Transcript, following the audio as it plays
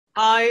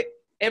Hi,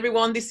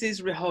 everyone. This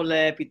is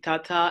Rehole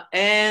Pitata,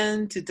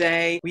 and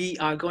today we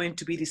are going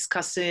to be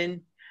discussing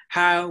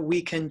how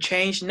we can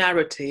change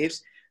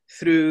narratives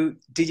through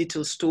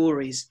digital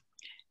stories.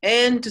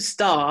 And to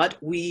start,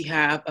 we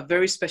have a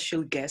very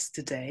special guest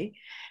today.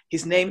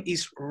 His name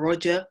is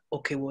Roger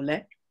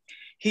Okowele.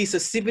 He's a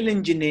civil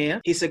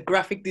engineer, he's a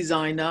graphic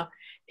designer,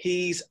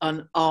 he's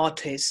an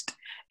artist,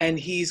 and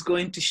he's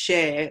going to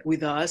share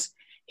with us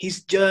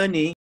his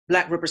journey,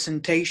 Black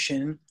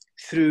representation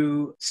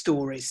through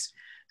stories.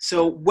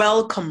 So,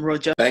 welcome,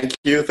 Roger. Thank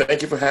you.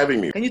 Thank you for having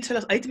me. Can you tell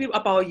us a little bit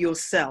about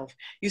yourself?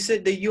 You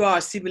said that you are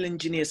a civil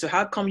engineer. So,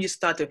 how come you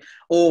started,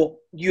 or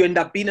you end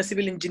up being a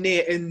civil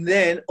engineer and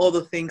then other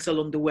things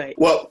along the way?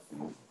 Well,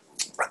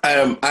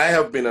 I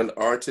have been an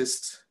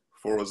artist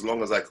for as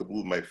long as I could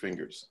move my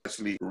fingers.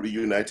 Actually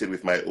reunited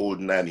with my old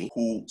nanny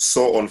who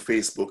saw on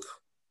Facebook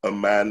a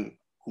man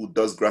who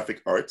does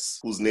graphic arts,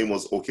 whose name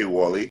was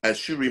Okowele. And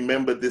she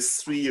remembered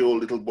this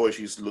 3-year-old little boy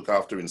she used to look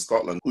after in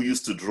Scotland who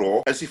used to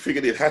draw. And she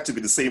figured it had to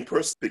be the same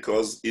person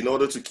because in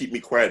order to keep me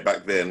quiet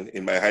back then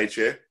in my high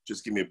chair,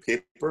 just give me a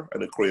paper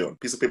and a crayon,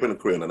 piece of paper and a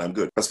crayon, and I'm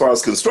good. As far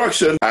as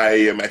construction,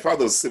 my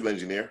father was a civil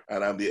engineer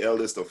and I'm the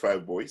eldest of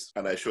 5 boys.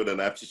 And I showed an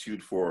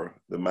aptitude for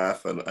the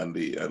math and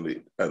you know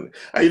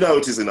how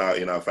it is in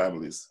our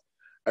families.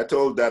 I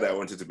told Dad I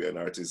wanted to be an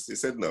artist. He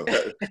said, no,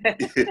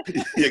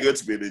 you're going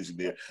to be an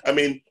engineer. I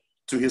mean,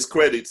 to his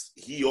credit,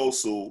 he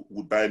also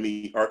would buy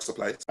me art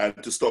supplies. And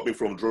to stop me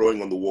from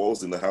drawing on the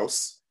walls in the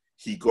house,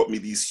 he got me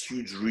these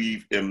huge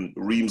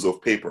reams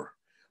of paper.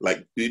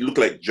 Like, they looked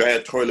like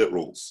giant toilet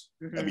rolls.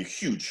 Mm-hmm. I mean,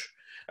 huge.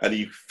 And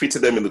he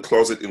fitted them in the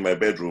closet in my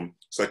bedroom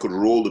so I could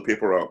roll the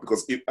paper out.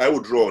 Because if I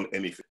would draw on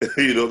anything,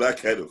 you know,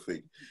 that kind of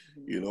thing.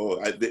 Mm-hmm. You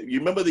know, you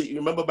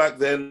remember back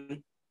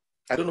then,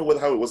 I don't know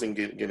how it was in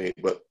Guinea,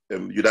 but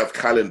you'd have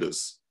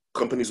calendars.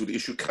 Companies would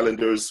issue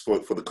calendars for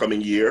the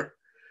coming year.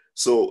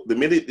 So the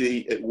minute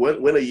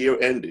when a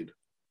year ended,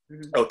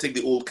 mm-hmm. I'll take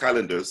the old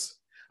calendars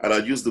and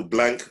I'll use the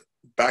blank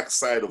back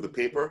side of the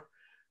paper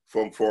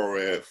I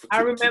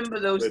remember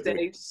those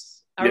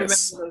days. I remember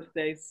those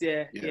days.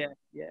 Yeah.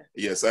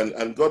 Yes,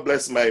 and God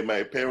bless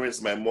my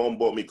parents. My mom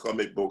bought me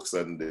comic books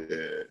and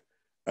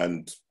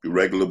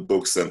regular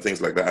books and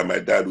things like that. And my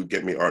dad would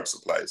get me art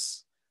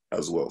supplies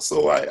as well.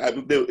 So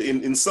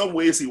in some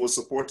ways he was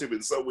supportive.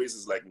 In some ways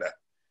it's like, nah,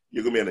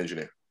 you're gonna be an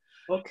engineer.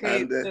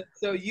 Okay,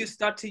 so you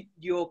started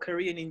your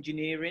career in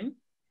engineering?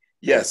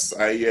 Yes,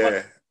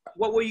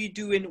 What were you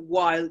doing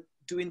while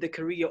doing the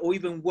career or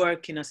even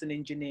working as an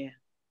engineer?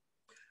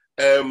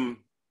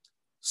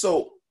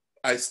 So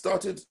I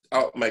started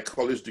out my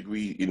college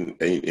degree in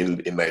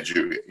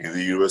Nigeria, in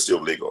the University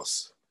of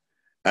Lagos,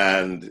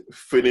 and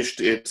finished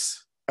it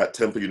at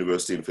Temple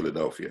University in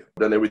Philadelphia.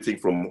 I've done everything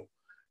from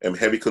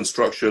heavy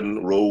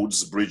construction,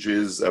 roads,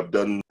 bridges. I've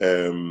done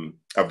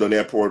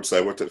airports.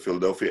 I worked at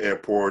Philadelphia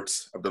Airport.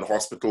 I've done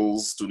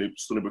hospitals, Stony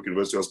Brook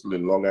University Hospital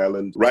in Long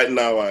Island. Right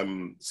now,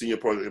 I'm senior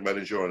project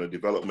manager on a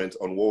development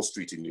on Wall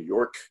Street in New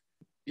York.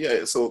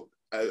 Yeah, so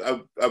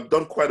I've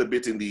done quite a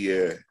bit in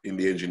the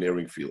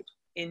engineering field.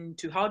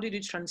 Into how did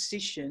you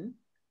transition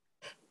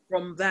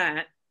from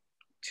that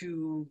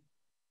to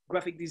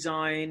graphic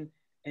design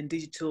and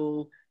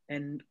digital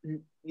and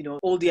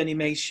all the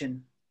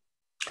animation?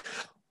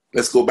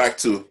 Let's go back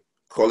to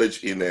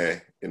college in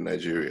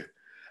Nigeria.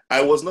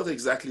 I was not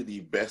exactly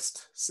the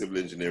best civil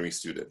engineering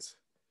student.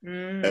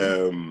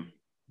 Mm.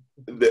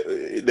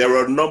 There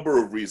are a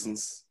number of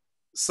reasons.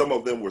 Some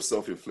of them were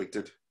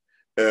self-inflicted.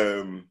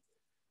 And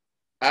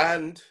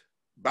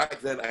back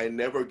then, I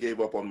never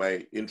gave up on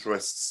my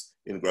interests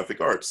in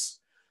graphic arts.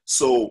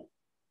 So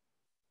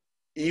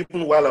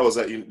even while I was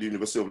at the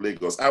University of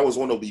Lagos, I was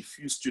one of the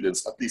few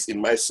students, at least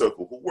in my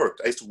circle, who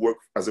worked. I used to work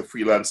as a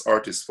freelance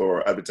artist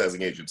for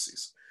advertising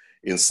agencies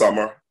in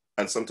summer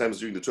and sometimes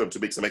during the term to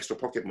make some extra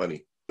pocket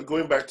money.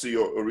 Going back to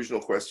your original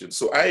question,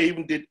 so I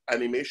even did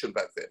animation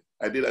back then.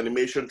 I did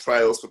animation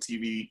trials for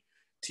TV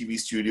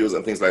studios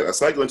and things like that.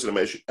 So I got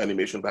into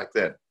animation back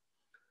then.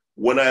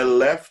 When I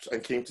left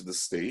and came to the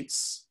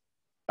States,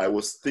 I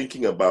was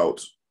thinking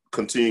about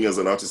continuing as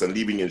an artist and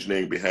leaving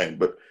engineering behind,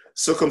 but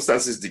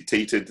circumstances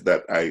dictated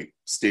that I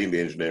stay in the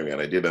engineering,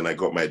 and I did, and I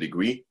got my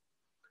degree.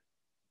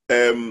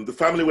 The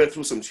family went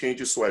through some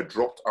changes, so I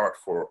dropped art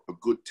for a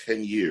good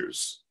 10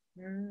 years.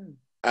 Mm.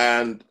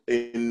 And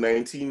in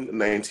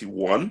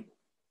 1991,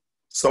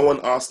 someone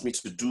asked me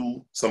to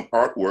do some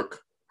artwork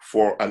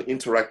for an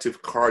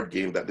interactive card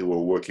game that they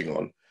were working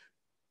on.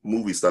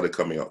 Movies started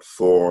coming out,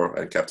 Thor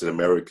and Captain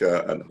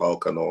America and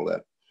Hulk and all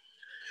that.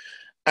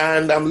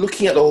 And I'm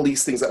looking at all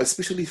these things,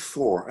 especially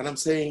Thor, and I'm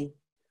saying,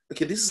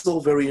 okay, this is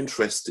all very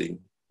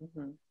interesting.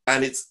 Mm-hmm.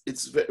 And it's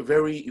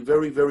very,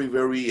 very, very,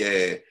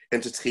 very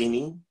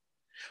entertaining.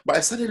 But I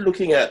started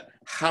looking at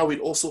how it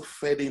also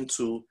fed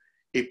into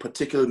a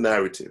particular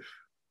narrative.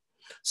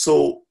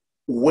 So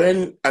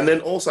and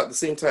then also at the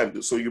same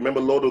time, so you remember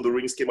Lord of the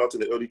Rings came out in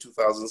the early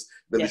 2000s,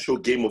 then the show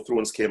Game of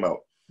Thrones came out.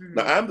 Mm-hmm.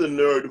 Now I'm the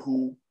nerd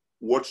who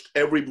watched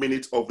every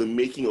minute of the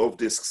making of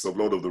discs of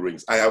Lord of the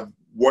Rings. I have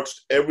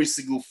watched every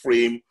single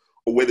frame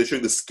or where they show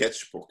the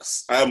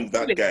sketchbooks. I'm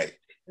that guy.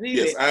 Really?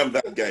 Yes, I am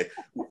that guy.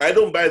 I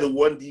don't buy the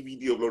one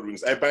DVD of Lord of the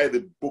Rings. I buy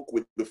the book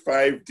with the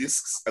 5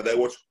 discs, and I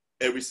watch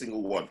every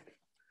single one.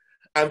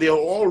 And they are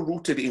all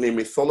rooted in a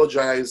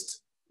mythologized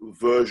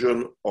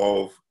version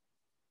of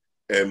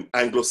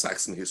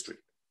Anglo-Saxon history.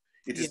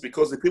 It is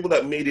because the people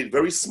that made it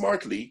very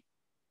smartly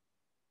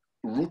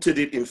rooted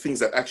it in things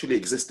that actually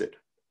existed.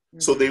 Mm-hmm.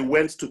 So they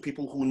went to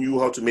people who knew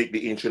how to make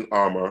the ancient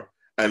armor,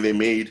 and they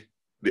made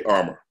the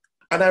armor.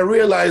 And I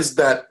realized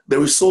that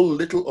there is so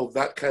little of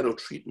that kind of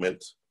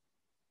treatment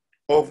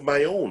of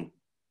my own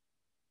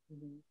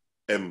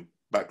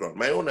background,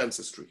 my own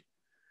ancestry.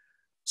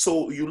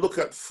 So you look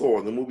at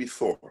Thor, the movie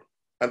Thor,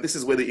 and this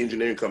is where the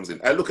engineering comes in.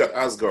 I look at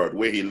Asgard,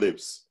 where he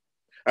lives,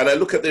 and I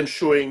look at them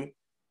showing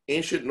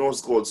ancient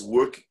Norse gods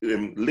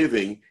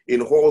living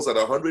in halls at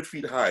 100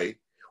 feet high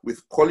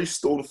with polished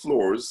stone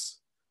floors,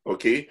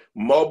 okay,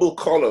 marble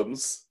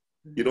columns,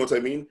 you know what I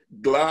mean?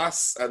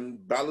 Glass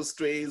and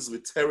balustrades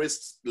with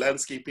terraced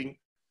landscaping.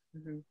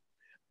 Mm-hmm.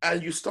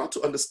 And you start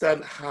to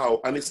understand how,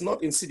 and it's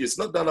not insidious, it's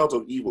not done out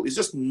of evil, it's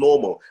just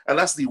normal. And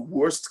that's the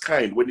worst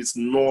kind, when it's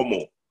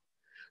normal.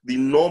 The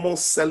normal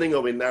selling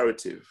of a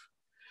narrative,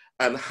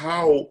 and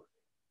how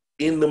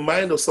in the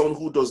mind of someone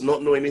who does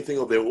not know anything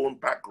of their own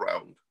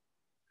background,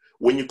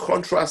 when you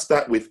contrast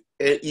that with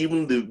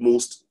even the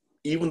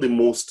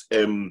most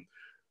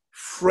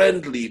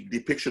friendly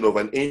depiction of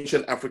an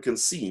ancient African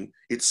scene,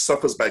 it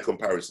suffers by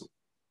comparison.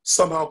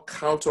 Somehow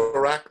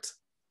counteract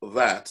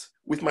that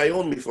with my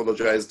own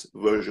mythologized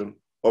version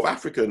of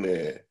African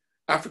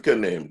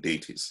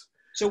deities.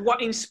 So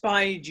what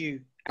inspired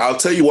you? I'll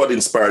tell you what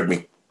inspired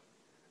me.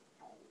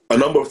 A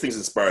number of things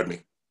inspired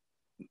me.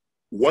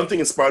 One thing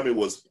inspired me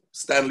was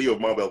Stan Lee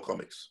of Marvel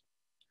Comics.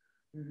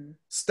 Mm-hmm.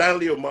 Stan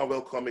Lee of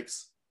Marvel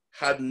Comics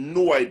had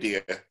no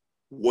idea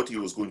what he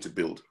was going to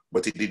build,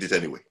 but he did it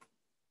anyway.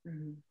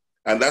 Mm-hmm.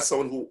 And that's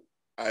someone who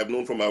I've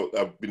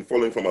been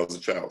following from as a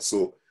child.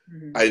 So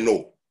I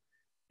know.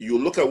 You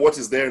look at what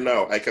is there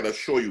now, I can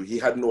assure you he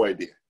had no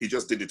idea. He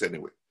just did it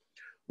anyway.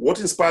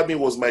 What inspired me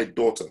was my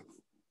daughter,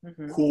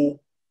 who,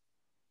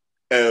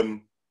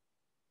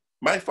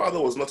 my father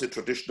was not a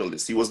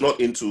traditionalist. He was not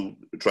into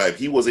tribe.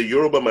 He was a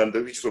Yoruba man,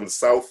 which is from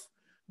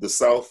the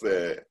south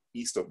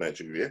east of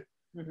Nigeria.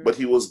 Mm-hmm. But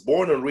he was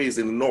born and raised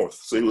in the north,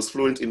 so he was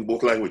fluent in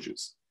both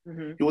languages.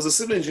 Mm-hmm. He was a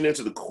civil engineer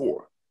to the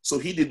core, so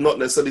he did not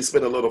necessarily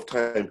spend a lot of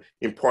time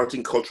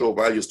imparting cultural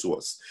values to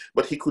us.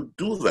 But he could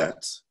do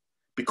that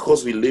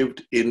because we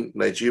lived in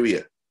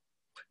Nigeria.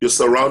 You're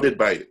surrounded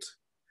by it.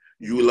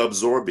 You will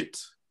absorb it.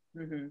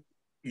 Mm-hmm.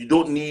 You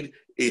don't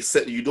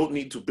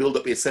need to build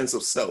up a sense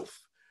of self.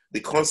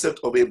 The concept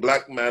of a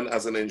black man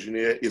as an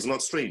engineer is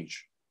not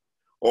strange.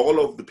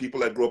 All of the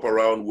people I grew up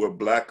around were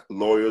black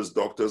lawyers,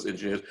 doctors,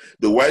 engineers.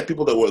 The white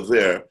people that were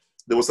there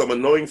were some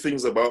annoying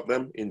things about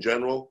them in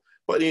general,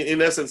 but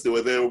in essence, they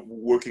were there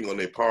working on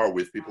a par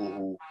with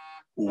people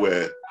who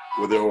were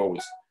there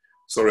always.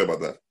 Sorry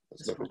about that.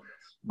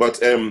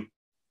 But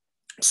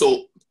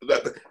so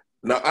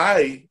now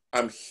I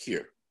am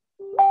here.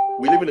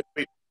 We live in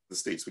the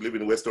States. We live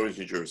in West Orange,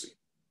 New Jersey.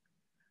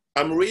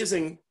 I'm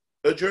raising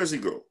a Jersey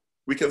girl.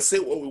 We can say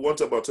what we want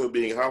about her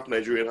being half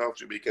Nigerian, half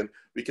Jamaican.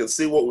 We can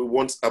say what we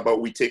want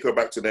about we take her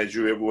back to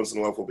Nigeria every once in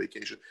a while for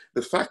vacation.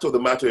 The fact of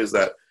the matter is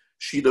that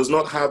she does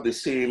not have the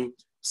same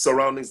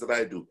surroundings that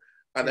I do.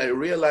 And I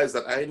realized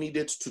that I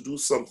needed to do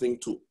something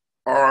to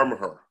arm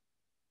her.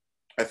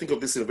 I think of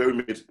this in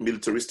very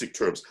militaristic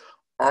terms.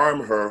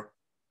 Arm her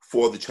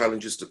for the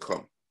challenges to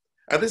come.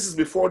 And this is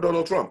before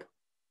Donald Trump.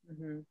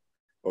 Mm-hmm.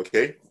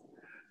 Okay?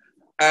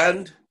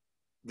 And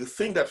the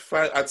thing that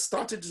I'd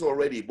started it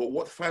already, but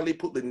what finally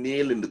put the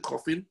nail in the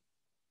coffin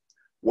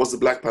was the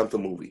Black Panther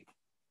movie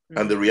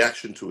and the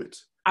reaction to it.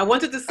 I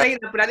wanted to say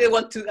that, but I didn't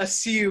want to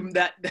assume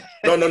that.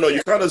 No,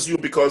 you can't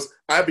assume, because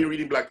I've been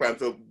reading Black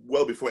Panther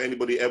well before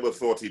anybody ever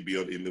thought he'd be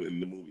in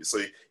the movie. So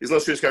he's not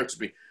a strange character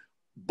to me.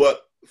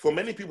 But for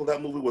many people,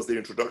 that movie was their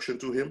introduction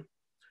to him.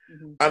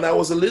 Mm-hmm. And I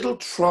was a little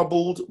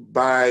troubled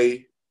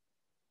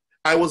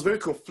I was very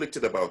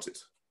conflicted about it.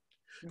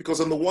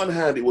 Because on the one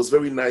hand, it was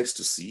very nice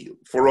to see,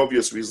 for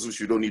obvious reasons, which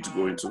you don't need to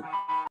go into.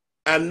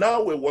 And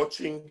now we're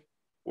watching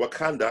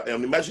Wakanda,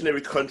 an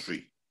imaginary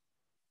country.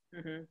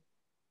 Mm-hmm.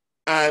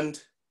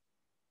 And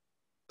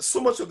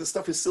so much of the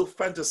stuff is still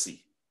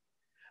fantasy.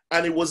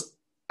 And it was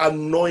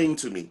annoying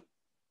to me.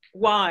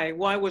 Why?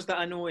 Why was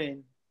that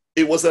annoying?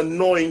 It was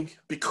annoying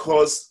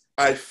because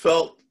I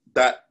felt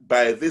that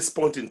by this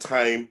point in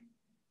time,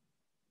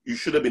 you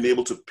should have been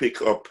able to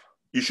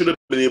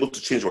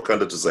change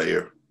Wakanda to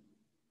Zaire.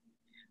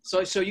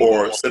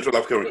 Or Central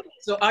Africa.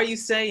 So are you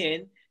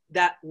saying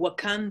that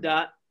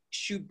Wakanda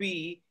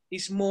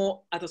is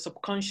more at a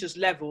subconscious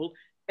level,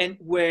 and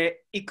where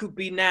it could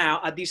be now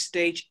at this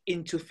stage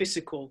into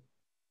physical?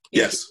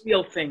 Yes.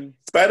 Real thing.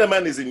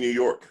 Spider-Man is in New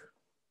York.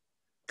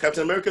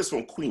 Captain America is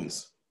from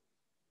Queens.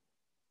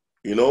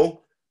 You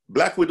know,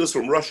 Black Widow's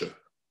from Russia.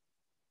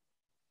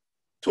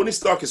 Tony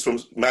Stark is from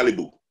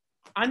Malibu.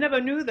 I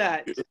never knew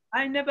that.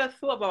 I never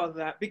thought about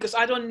that because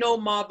I don't know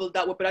Marvel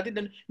that way. But I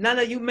didn't. Now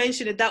that you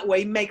mention it that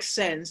way, it makes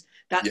sense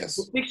that the Yes.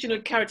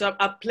 fictional characters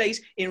are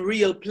placed in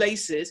real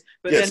places.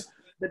 But then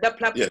Yes.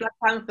 Black Yes.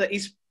 Panther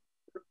is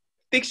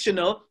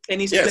fictional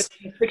and is placed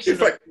Yes. in In fictional.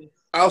 fact,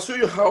 I'll show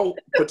you how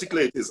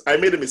particular it is. I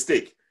made a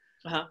mistake.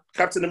 Uh-huh.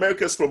 Captain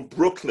America is from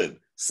Brooklyn.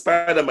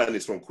 Spider-Man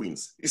is from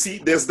Queens. You see,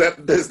 there's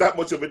that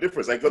much of a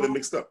difference. I got them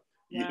mixed up.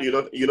 Yeah. You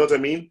know what I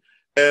mean?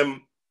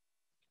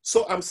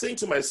 So I'm saying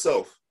to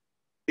myself,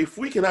 if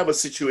we can have a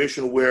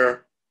situation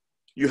where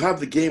you have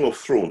the Game of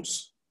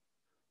Thrones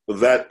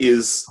that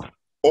is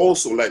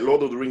also like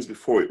Lord of the Rings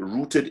before it,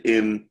 rooted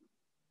in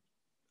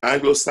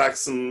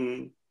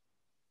Anglo-Saxon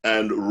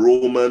and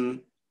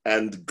Roman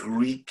and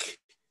Greek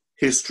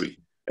history.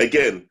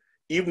 Again,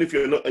 even if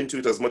you're not into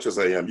it as much as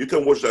I am, you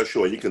can watch that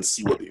show and you can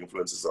see what the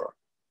influences are.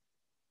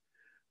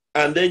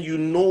 And then you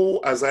know,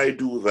 as I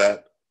do,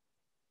 that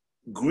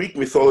Greek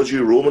mythology,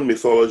 Roman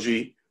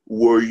mythology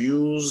were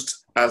used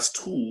as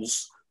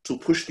tools to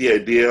push the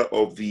idea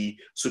of the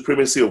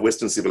supremacy of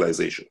Western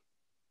civilization,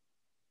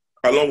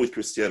 along with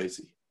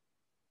Christianity.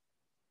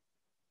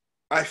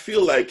 I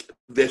feel like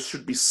there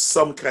should be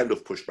some kind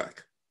of pushback.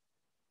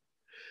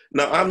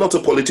 Now, I'm not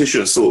a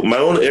politician, so my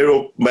own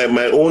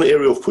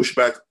area of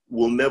pushback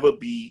will never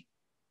be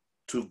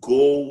to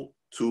go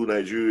to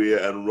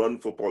Nigeria and run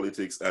for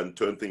politics and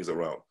turn things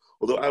around.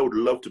 Although I would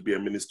love to be a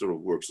minister of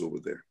works over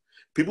there.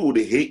 People would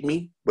hate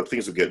me, but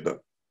things would get done.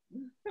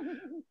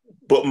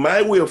 But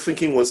my way of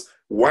thinking was,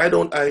 why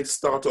don't I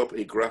start up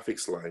a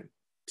graphics line,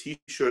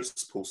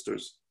 t-shirts,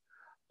 posters,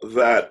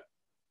 that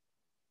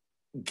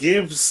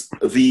gives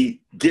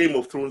the Game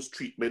of Thrones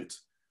treatment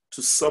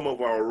to some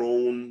of our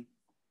own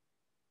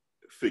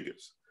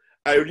figures.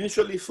 I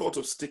initially thought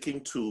of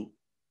sticking to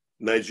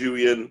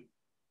Nigerian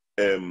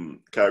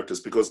characters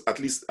because at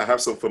least I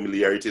have some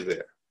familiarity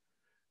there.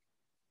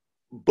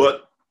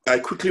 But I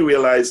quickly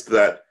realized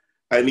that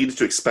I needed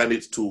to expand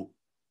it to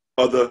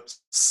other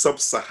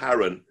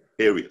sub-Saharan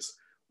areas.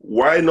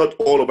 Why not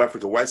all of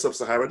Africa? Why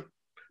sub-Saharan?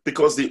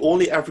 Because the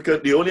only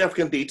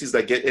African deities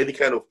that get any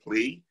kind of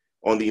play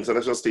on the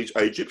international stage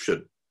are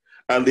Egyptian.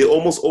 And they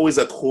almost always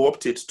are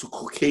co-opted to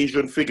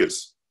Caucasian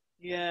figures.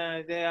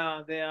 Yeah, they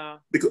are.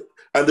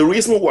 And the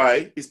reason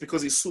why is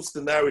because it suits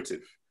the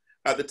narrative.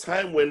 At the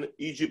time when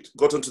Egypt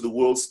got onto the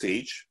world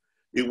stage,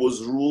 it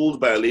was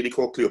ruled by a lady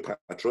called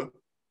Cleopatra,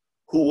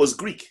 who was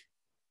Greek,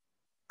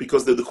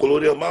 because they're the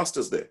colonial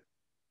masters there.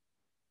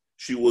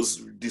 She was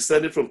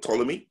descended from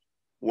Ptolemy,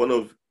 one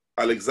of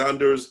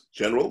Alexander's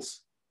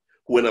generals,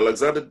 who, when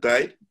Alexander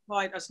died...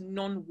 Classified as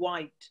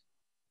non-white.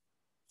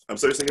 I'm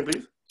sorry, second,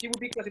 please? She would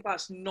be classified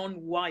as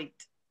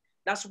non-white.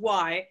 That's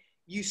why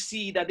you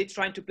see that they're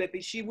trying to play,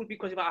 she would be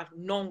classified as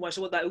non-white,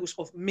 so that it was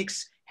of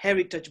mixed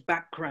heritage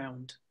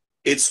background.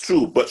 It's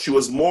true, but she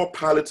was more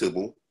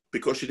palatable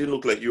because she didn't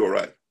look like you or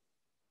I.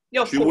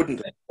 Yeah, she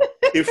wouldn't.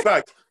 In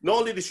fact, not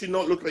only did she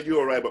not look like you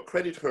or I, but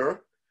credit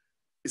her,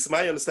 it's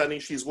my understanding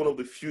she's one of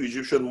the few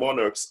Egyptian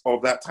monarchs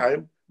of that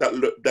time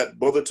that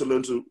bothered to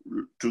learn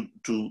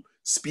to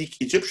speak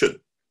Egyptian.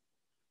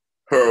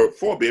 Her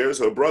forebears,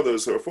 her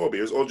brothers, her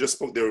forebears all just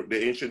spoke the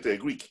ancient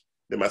Greek,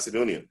 the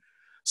Macedonian.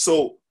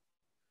 So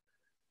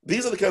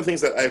these are the kind of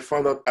things that I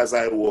found out as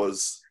I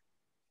was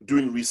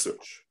doing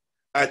research.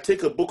 I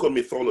take a book on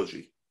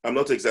mythology. I'm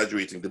not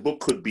exaggerating. The book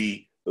could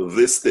be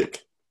this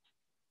thick.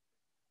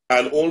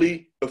 And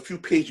only a few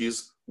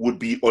pages would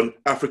be on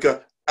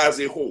Africa as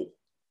a whole.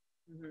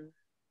 Mm-hmm.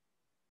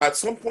 At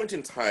some point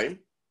in time,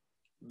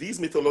 these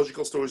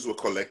mythological stories were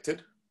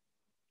collected.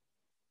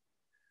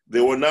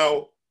 They were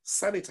now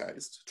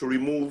sanitized to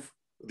remove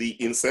the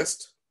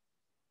incest,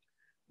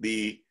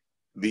 the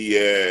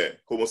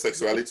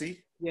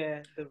homosexuality,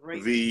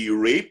 the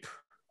rape,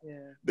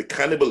 the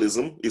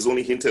cannibalism is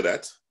only hinted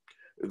at,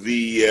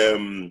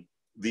 the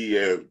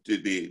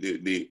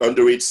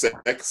underage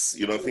sex,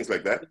 things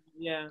like that.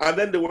 Yeah. And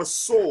then they were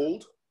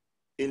sold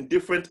in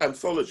different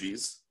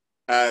anthologies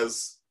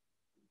as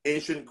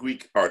ancient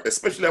Greek art,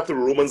 especially after the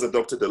Romans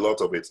adopted a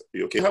lot of it.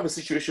 Okay, you have a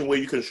situation where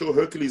you can show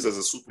Hercules as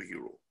a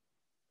superhero,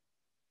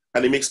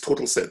 and it makes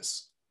total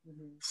sense.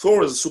 Mm-hmm.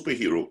 Thor as a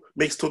superhero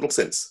makes total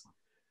sense.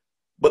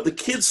 But the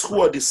kids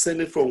who are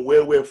descended from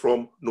where we're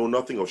from know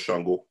nothing of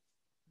Shango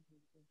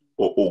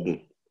or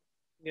Ogun.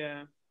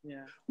 Yeah.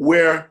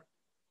 Where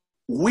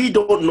we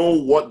don't know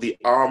what the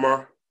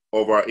armor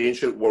of our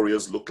ancient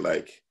warriors look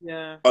like,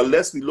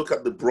 unless we look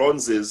at the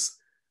bronzes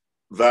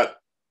that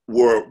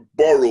were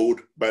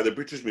borrowed by the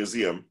British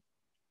Museum.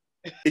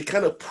 It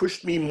kind of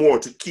pushed me more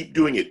to keep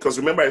doing it. Because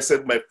remember I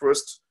said my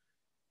first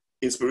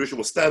inspiration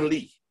was Stan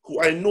Lee,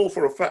 who I know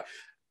for a fact.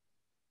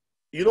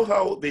 You know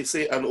how they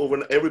say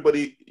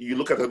you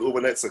look at an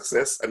overnight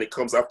success and it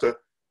comes after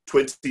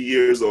 20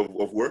 years of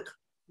work?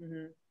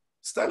 Mm-hmm.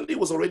 Stan Lee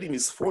was already in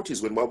his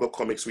 40s when Marvel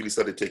Comics really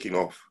started taking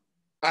off.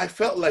 I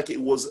felt like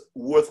it was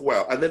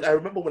worthwhile. And then I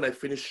remember when I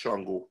finished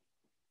Shango,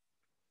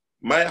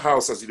 my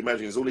house, as you'd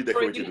imagine, is only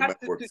decorated in my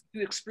work.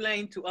 To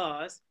explain to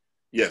us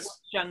what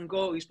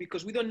Shango is,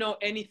 because we don't know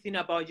anything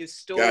about your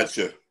story.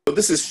 Gotcha. So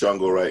this is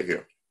Shango right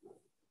here.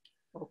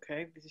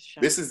 Okay, this is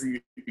Shango. This is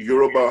the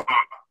Yoruba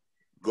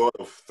god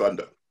of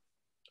thunder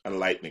and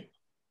lightning.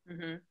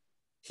 Mm-hmm.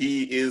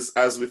 He is,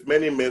 as with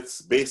many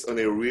myths, based on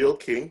a real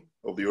king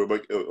of the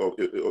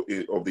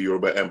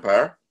Yoruba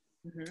Empire.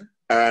 Mm-hmm.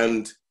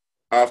 And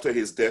after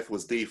his death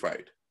was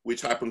deified,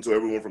 which happened to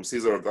everyone from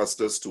Caesar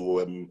Augustus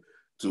to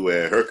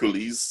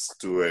Hercules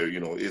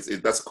to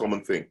that's a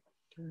common thing.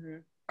 Mm-hmm.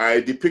 I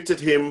depicted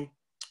him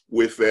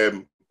with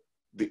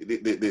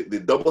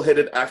the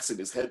double-headed axe in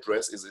his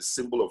headdress is a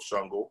symbol of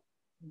Shango.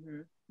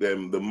 Mm-hmm.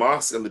 The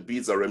masks and the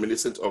beads are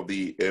reminiscent of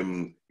the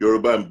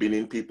Yoruba and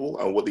Benin people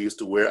and what they used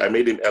to wear. I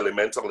made him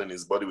elemental in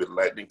his body with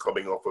lightning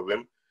coming off of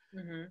him.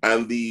 Mm-hmm.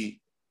 And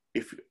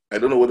if I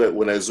don't know whether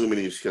when I zoom in,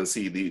 you can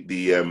see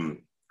the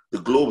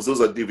globes.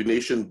 Those are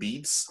divination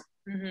beads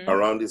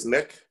around his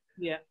neck.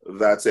 Yeah.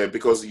 That's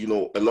because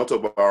a lot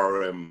of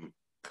our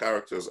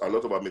characters, a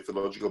lot of our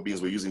mythological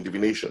beings were using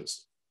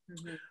divinations.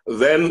 Mm-hmm.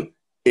 Then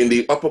in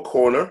the upper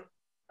corner,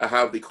 I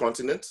have the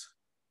continent.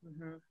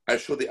 Mm-hmm. I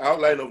show the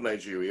outline of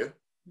Nigeria,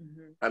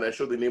 and I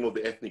show the name of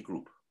the ethnic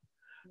group.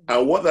 Mm-hmm.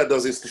 And what that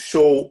does is to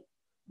show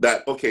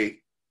that, okay,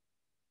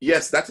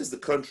 yes, that is the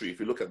country if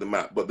you look at the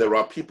map, but there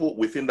are people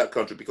within that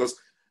country because,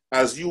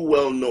 as you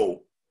well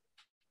know,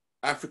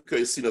 Africa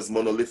is seen as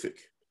monolithic.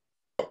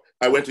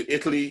 I went to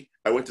Italy,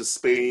 I went to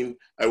Spain,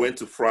 I went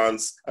to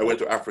France, I went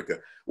to Africa.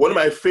 One of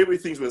my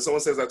favorite things when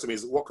someone says that to me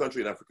is, what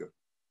country in Africa?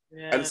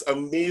 Yeah. And it's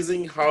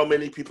amazing how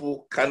many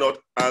people cannot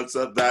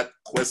answer that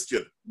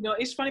question. No,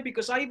 it's funny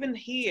because I even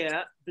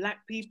hear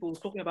Black people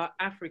talking about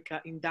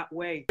Africa in that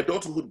way. My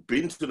daughter who'd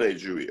been to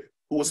Nigeria,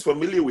 who was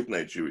familiar with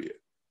Nigeria,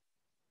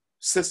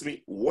 says to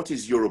me, what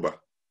is Yoruba?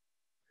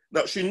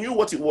 Now, she knew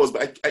what it was,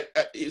 but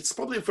it's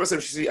probably the first time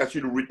she's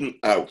actually written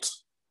out.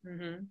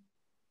 Mm-hmm.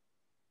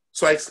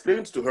 So I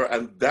explained to her,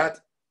 and that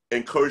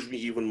encouraged me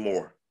even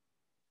more,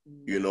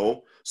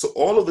 So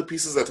all of the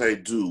pieces that I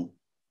do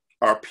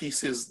are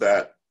pieces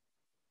that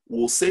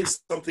will say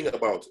something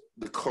about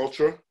the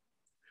culture.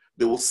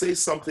 They will say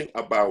something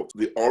about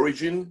the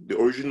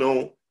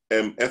original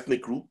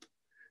ethnic group.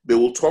 They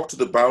will talk to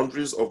the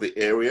boundaries of the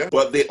area,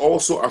 but they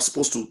also are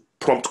supposed to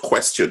prompt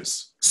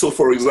questions. So,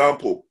 for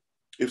example,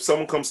 if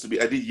someone comes to me,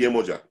 I did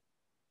Yemoja,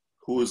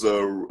 who is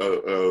a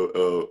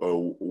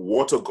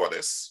water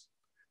goddess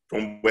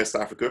from West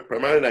Africa,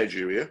 primarily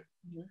Nigeria.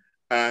 Mm-hmm.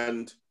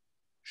 And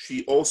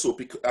she also,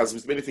 as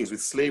with many things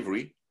with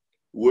slavery,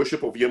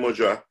 worship of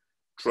Yemoja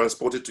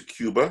transported to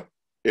Cuba,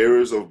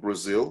 areas of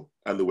Brazil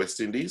and the West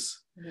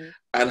Indies,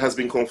 and has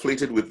been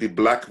conflated with the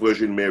Black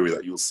Virgin Mary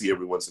that you'll see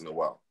every once in a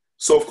while.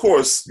 So, of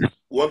course,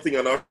 one thing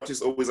an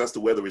artist always has to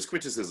weather is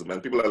criticism.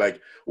 And people are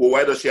like, well,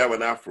 why does she have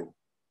an afro?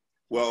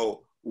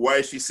 Well, why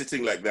is she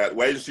sitting like that?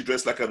 Why isn't she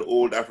dressed like an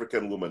old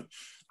African woman?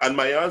 And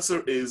my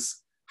answer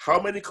is,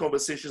 how many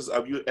conversations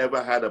have you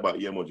ever had about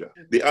Yemoja?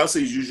 The answer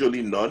is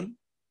usually none.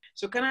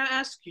 So can I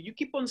ask you, you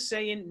keep on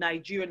saying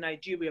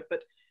Nigeria,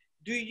 but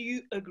do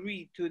you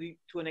agree to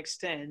an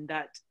extent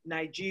that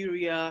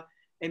Nigeria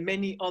and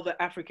many other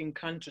African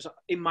countries,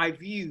 in my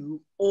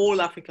view,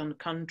 all African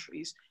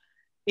countries,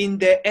 in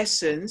their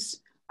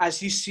essence,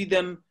 as you see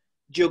them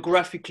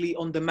geographically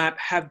on the map,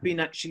 have been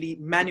actually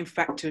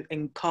manufactured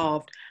and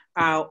carved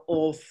out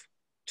of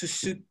to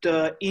suit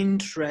the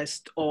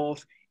interest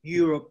of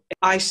Europe?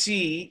 I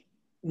see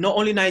not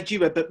only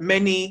Nigeria, but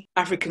many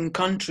African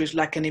countries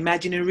like an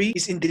imaginary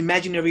is in the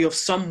imaginary of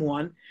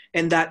someone,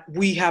 and that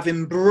we have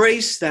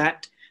embraced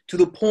that to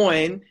the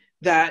point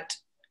that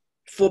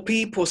for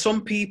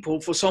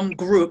some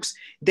groups,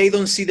 they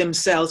don't see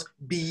themselves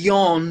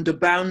beyond the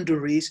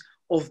boundaries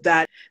of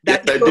that.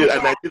 That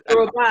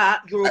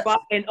Yoruba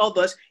and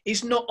others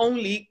is not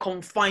only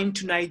confined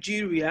to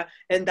Nigeria,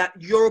 and that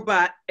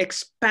Yoruba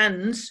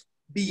expands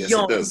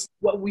beyond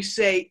what we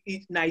say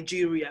is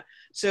Nigeria.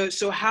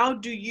 So how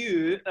do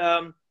you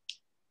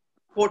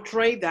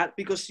portray that?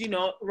 Because,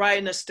 right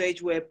in a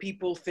stage where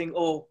people think,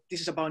 oh,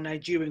 this is about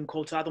Nigerian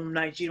culture, I don't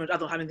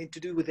have anything to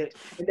do with it.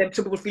 And then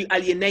some people feel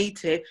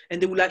alienated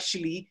and they will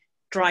actually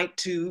try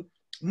to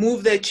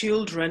move their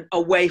children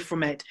away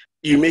from it.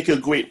 You make a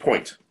great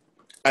point.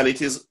 And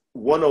it is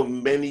one of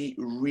many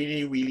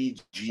really, really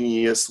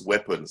genius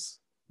weapons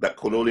that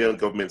colonial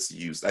governments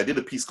used. I did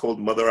a piece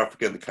called Mother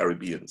Africa and the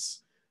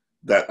Caribbeans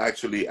that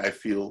actually, I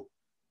feel,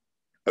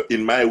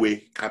 in my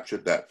way,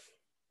 captured that.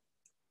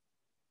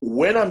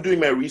 When I'm doing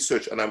my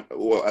research, and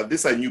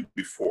this I knew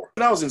before.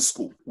 When I was in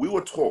school, we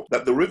were taught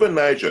that the River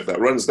Niger that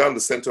runs down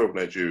the center of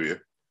Nigeria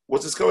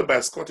was discovered by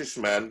a Scottish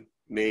man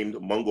named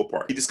Mungo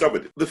Park. He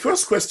discovered it. The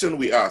first question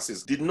we asked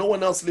is, did no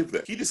one else live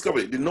there? He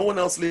discovered it. Did no one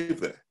else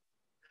live there?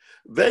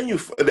 Then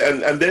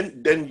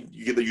then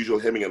you get the usual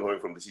hemming and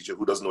hawing from the teacher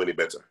who doesn't know any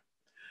better.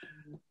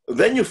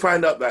 Then you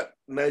find out that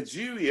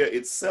Nigeria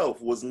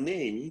itself was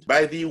named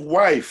by the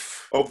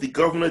wife of the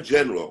Governor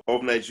General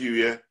of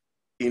Nigeria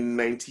in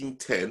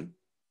 1910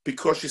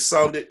 because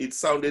it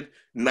sounded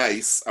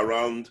nice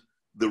around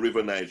the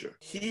River Niger.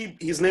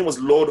 His name was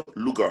Lord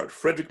Lugard,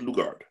 Frederick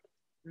Lugard,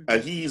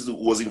 and he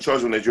was in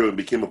charge of Nigeria and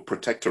became a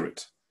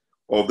protectorate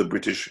of the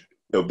British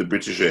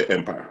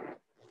Empire.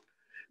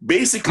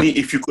 Basically,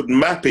 if you could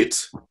map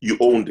it, you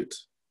owned it.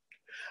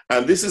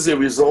 And this is a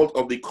result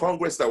of the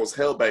Congress that was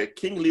held by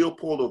King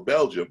Leopold of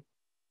Belgium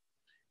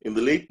in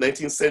the late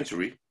 19th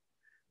century,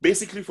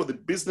 basically for the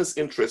business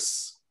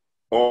interests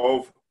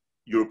of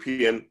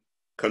European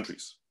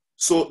countries.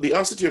 So the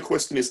answer to your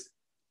question is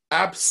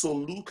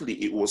absolutely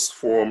it was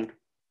formed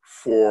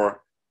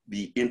for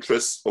the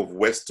interests of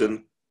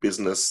Western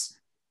businesses.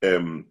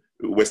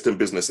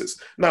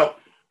 Now,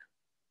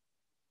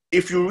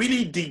 if you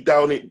really dig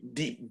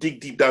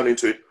deep down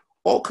into it,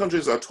 all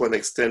countries are to an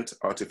extent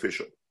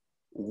artificial.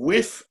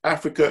 With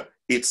Africa,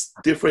 it's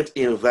different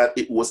in that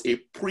it was a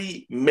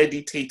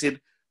premeditated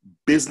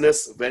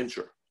business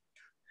venture.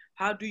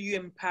 How do you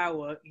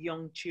empower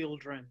young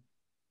children?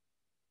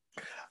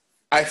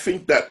 I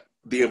think that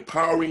the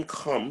empowering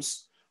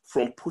comes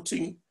from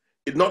putting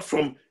it, not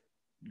from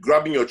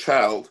grabbing your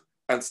child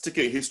and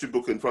sticking a history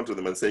book in front of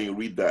them and saying,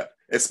 read that,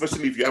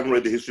 especially if you haven't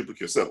read the history book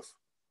yourself.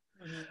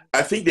 Mm-hmm.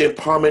 I think the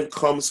empowerment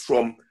comes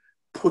from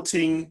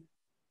putting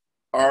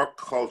our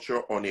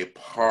culture on a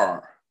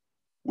par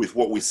with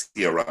what we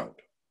see around.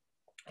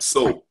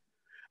 So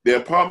the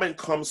empowerment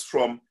comes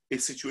from a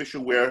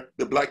situation where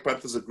the Black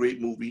Panther is a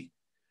great movie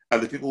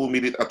and the people who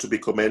made it are to be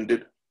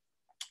commended.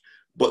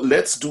 But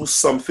let's do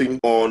something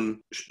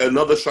on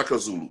another Shaka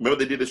Zulu. Remember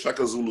they did a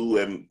Shaka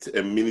Zulu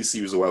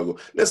mini-series a while ago.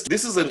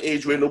 This is an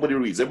age where nobody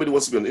reads. Everybody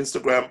wants to be on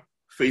Instagram,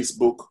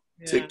 Facebook,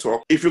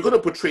 TikTok. If you're going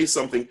to portray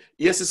something,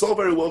 yes, it's all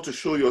very well to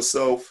show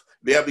yourself.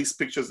 They have these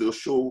pictures, they'll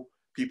show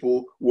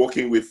people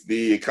walking with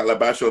the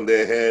calabash on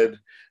their head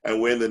and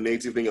wearing the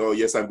native thing, oh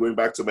yes, I'm going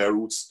back to my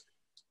roots.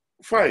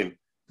 Fine.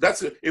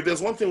 If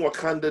there's one thing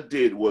Wakanda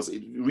did was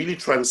it really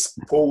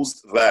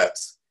transposed that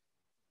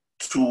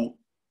to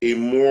a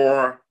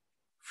more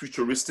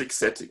futuristic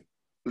setting.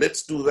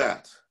 Let's do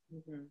that.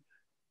 Mm-hmm.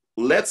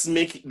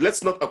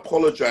 Let's not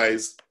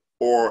apologize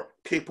or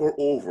paper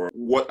over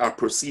what are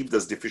perceived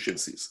as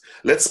deficiencies.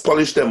 Let's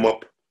polish them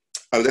up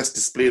and let's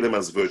display them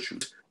as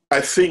virtues.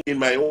 I think in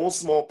my own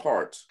small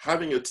part,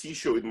 having a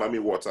t-shirt with Mami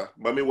Water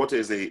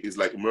is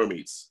like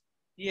mermaids.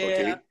 Yeah,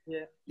 okay?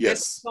 Yeah.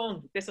 Yes.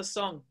 There's a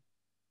song.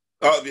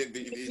 Oh,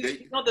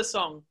 it's not the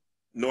song.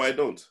 No, I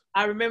don't.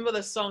 I remember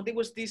the song. There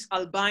was this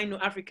albino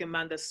African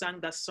man that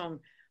sang that song.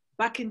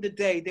 Back in the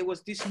day, there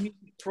was this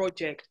music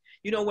project,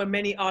 you know, where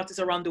many artists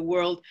around the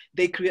world,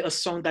 they create a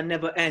song that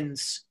never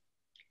ends.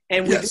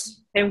 And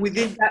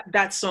within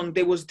that song,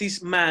 there was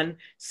this man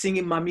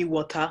singing Mami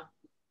Water.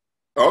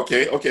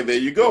 Okay, there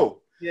you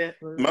go. Yeah.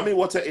 Mami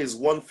Water is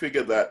one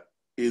figure that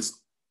is,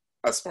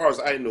 as far as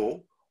I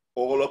know,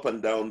 all up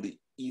and down the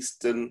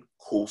eastern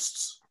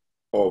coasts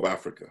of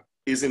Africa.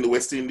 Is in the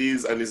West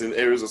Indies and is in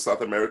areas of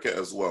South America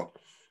as well.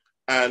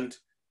 And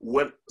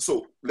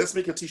so let's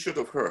make a t-shirt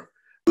of her.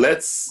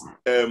 Let's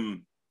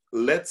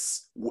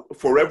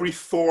for every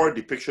Thor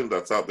depiction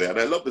that's out there, and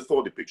I love the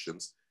Thor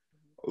depictions,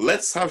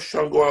 let's have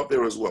Shango out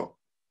there as well.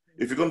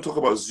 If you're going to talk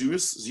about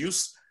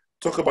Zeus,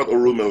 talk about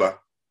Orunmila.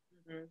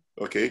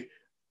 Mm-hmm. Okay.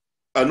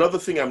 Another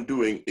thing I'm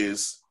doing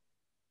is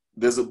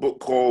there's a book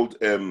called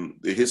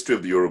The History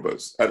of the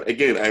Yorubas. And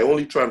again, I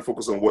only try and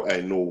focus on what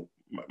I know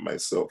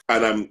myself.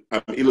 And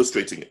I'm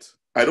illustrating it.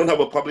 I don't have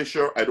a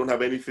publisher. I don't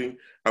have anything.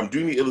 I'm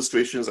doing the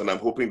illustrations and I'm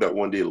hoping that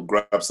one day it'll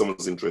grab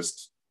someone's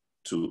interest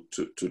to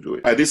do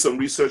it. I did some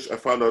research. I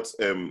found out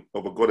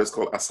of a goddess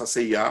called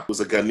Asaseya, who's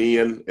a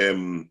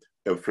Ghanaian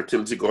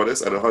fertility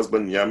goddess, and her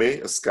husband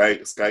Nyame, a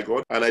sky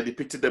god. And I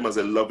depicted them as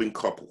a loving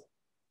couple.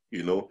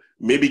 You know,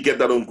 maybe get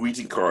that on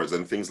greeting cards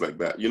and things like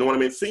that. You know what I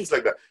mean? Things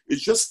like that.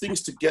 It's just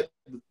things to get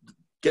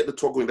the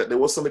talk going that there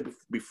was something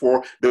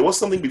before. There was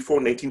something before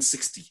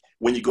 1960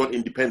 when you got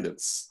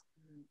independence.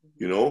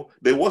 You know,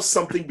 there was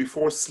something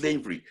before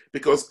slavery,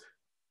 because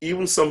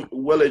even some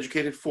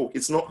well-educated folk,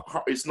 it's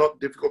not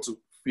difficult to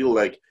feel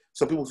like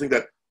some people think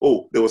that,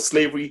 oh, there was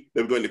slavery,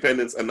 then we got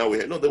independence, and now we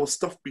had, no, there was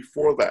stuff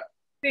before that.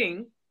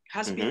 Thing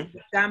has been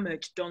the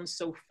damage done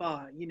so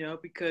far, you know,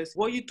 because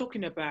what you're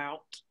talking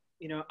about,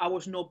 you know, I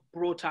was not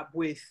brought up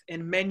with,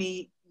 and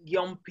many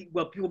young people,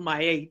 well, people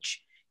my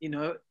age, you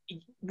know,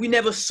 we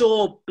never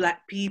saw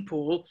Black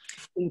people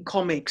in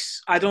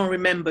comics. I don't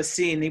remember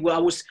seeing it.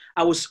 Well,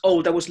 I was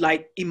old. I was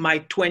like in my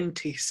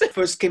 20s.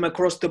 First came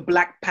across the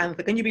Black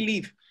Panther. Can you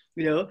believe?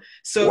 You know.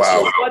 So,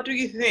 wow. So what do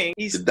you think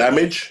is the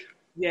damage?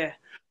 Yeah.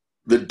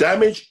 The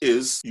damage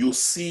is you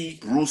see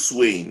Bruce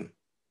Wayne,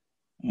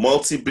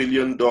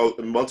 multi-billionaire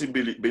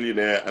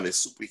and a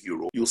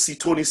superhero. You'll see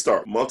Tony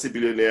Stark,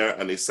 multi-billionaire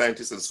and a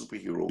scientist and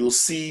superhero. You'll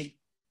see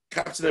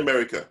Captain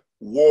America,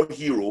 war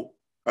hero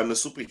and a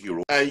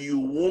superhero. And you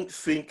won't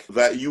think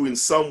that you in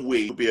some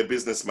way will be a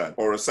businessman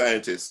or a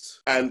scientist.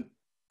 And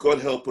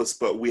God help us,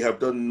 but we have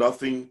done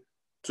nothing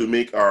to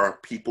make our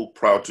people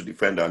proud to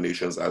defend our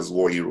nations as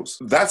war heroes.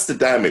 That's the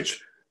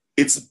damage.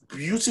 It's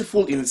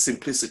beautiful in its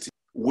simplicity,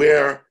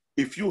 where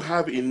if you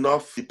have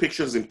enough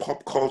depictions in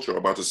pop culture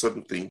about a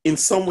certain thing, in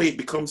some way it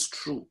becomes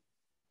true.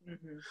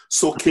 Mm-hmm.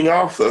 So King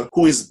Arthur,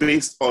 who is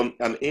based on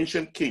an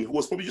ancient king who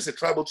was probably just a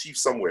tribal chief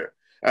somewhere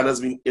and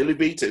has been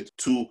elevated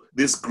to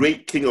this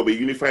great king of a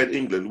unified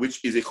England,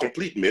 which is a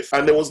complete myth,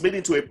 and then was made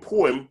into a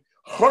poem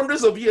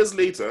hundreds of years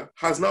later,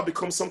 has now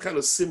become some kind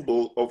of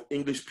symbol of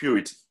English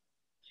purity.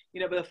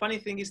 You know, but the funny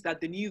thing is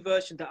that the new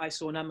version that I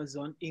saw on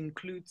Amazon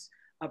includes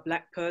a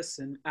black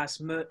person as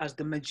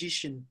the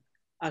magician,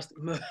 as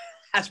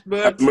as As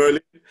Merlin.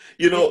 Merlin,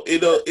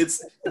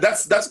 it's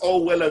that's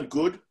all well and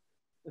good.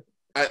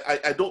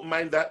 I don't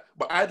mind that,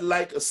 but I'd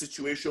like a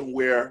situation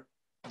where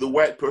the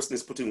white person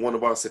is put in one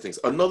of our settings.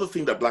 Another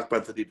thing that Black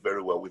Panther did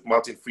very well with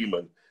Martin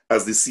Freeman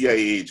as the CIA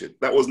agent,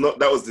 that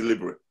was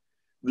deliberate.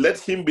 Let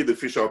him be the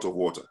fish out of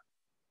water.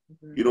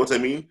 Mm-hmm. You know what I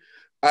mean?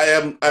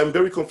 I'm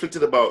very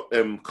conflicted about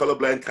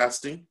colorblind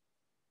casting.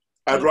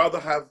 I'd rather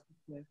have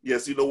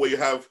yes, where you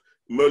have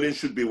Merlin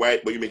should be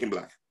white, but you make him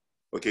black.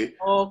 Okay.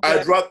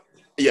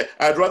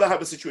 I'd rather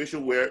have a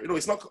situation where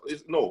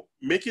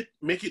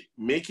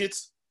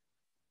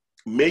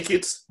make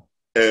it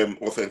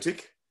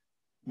authentic,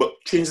 but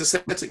change the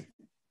setting.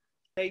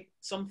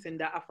 Something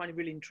that I find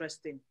really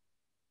interesting.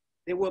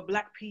 There were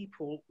black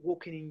people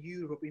walking in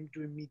Europe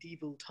during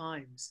medieval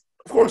times.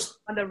 Of course.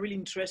 And they're really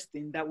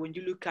interesting that when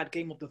you look at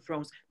Game of the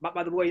Thrones, but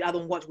by the way, I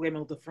don't watch Game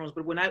of the Thrones,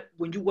 but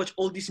when you watch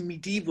all this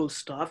medieval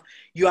stuff,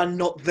 you are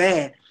not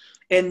there.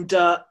 And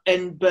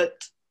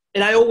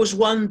I always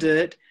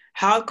wondered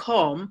how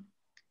come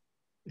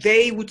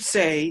they would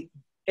say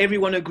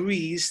everyone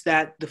agrees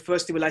that the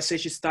first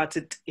civilization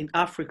started in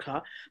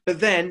Africa, but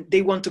then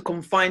they want to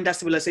confine that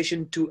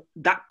civilization to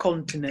that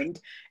continent.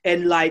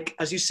 And like,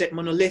 as you said,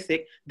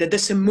 monolithic, that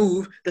doesn't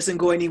move, doesn't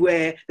go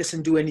anywhere,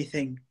 doesn't do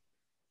anything.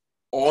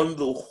 On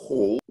the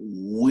whole,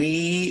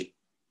 we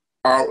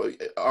are,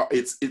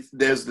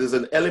 there's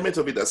an element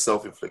of it that's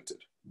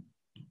self-inflicted,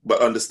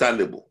 but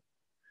understandable,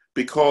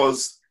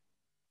 because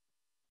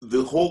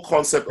the whole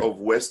concept of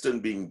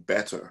Western being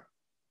better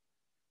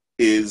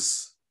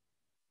is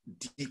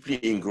deeply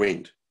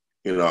ingrained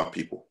in our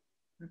people.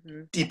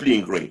 Mm-hmm. Deeply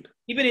ingrained.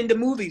 Even in the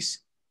movies.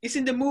 It's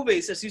in the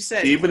movies, as you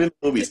said. Even in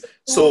the movies.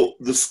 So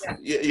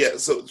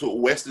so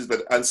West is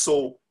better. And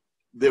so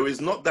there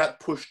is not that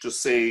push to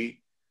say,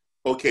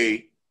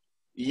 okay,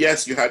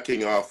 yes, you had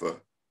King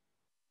Arthur,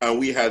 and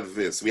we had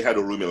this. We had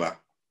Orunmila.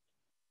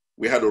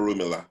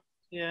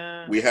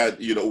 Yeah. We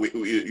had, you know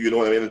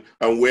what I mean?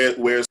 And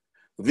where's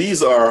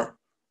these are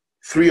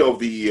three of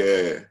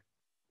the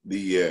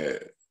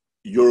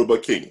Yoruba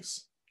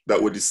kings that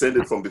were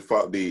descended from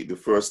the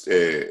first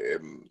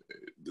person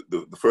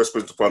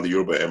to found the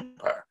Yoruba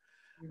Empire.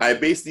 Mm-hmm. I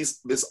based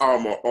this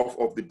armor off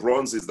of the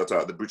bronzes that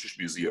are at the British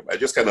Museum. I'm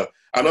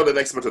not an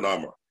expert in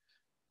armor.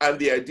 And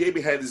the idea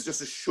behind it is just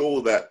to show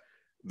that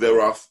there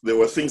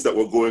were things that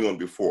were going on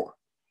before.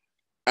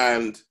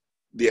 And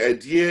the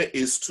idea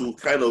is to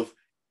kind of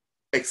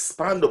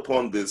expand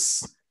upon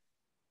this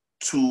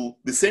to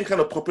the same kind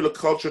of popular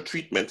culture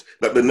treatment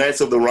that the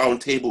Knights of the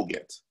Round Table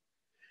get.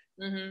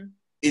 Mm-hmm.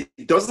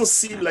 It doesn't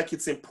seem like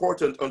it's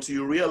important until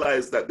you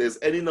realize that there's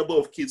any number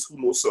of kids who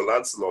know Sir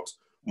Lancelot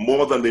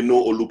more than they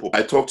know Olupo.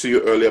 I talked to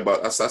you earlier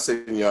about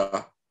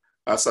Asaseya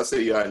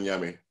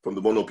Nyame from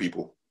the Bono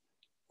people.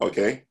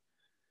 Okay?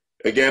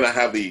 Again, I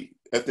have the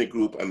ethnic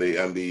group and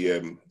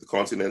the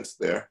continent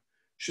there.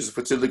 She's a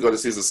fertility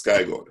goddess, she's a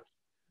sky god.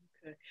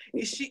 Okay.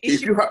 Is she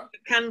from the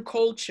Akan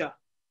culture?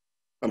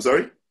 I'm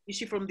sorry? Is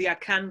she from the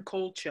Akan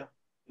culture?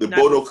 The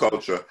Bono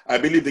culture. I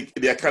believe the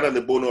Akan and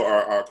the Bono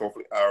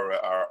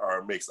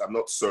are mixed. I'm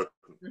not certain.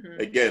 Mm-hmm.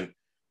 Again,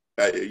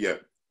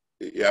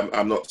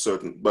 I'm not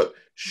certain. But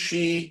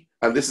she,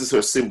 and this is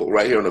her symbol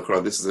right here on the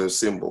crown. This is her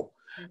symbol.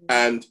 Mm-hmm.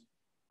 And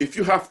if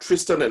you have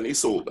Tristan and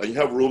Isolde and you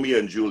have Romeo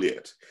and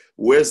Juliet,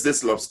 where's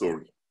this love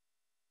story?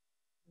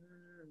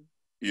 Mm-hmm.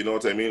 You know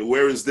what I mean?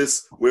 Where is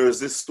this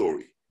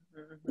story?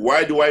 Mm-hmm.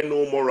 Why do I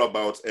know more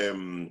about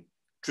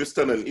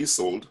Tristan and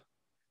Isolde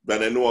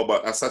than I know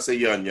about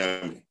Asaseya and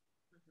Nyame?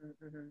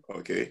 Mm-hmm.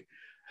 Okay.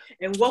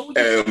 And what would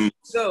you say to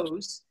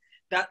those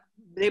that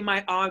they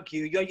might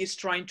argue you're just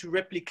trying to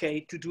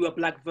replicate to do a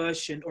black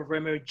version of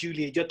Romeo and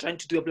Juliet? You're trying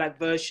to do a black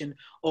version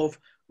of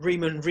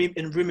Riemann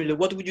and Rimmer.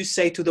 What would you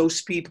say to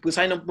those people? Because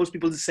I know most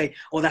people say,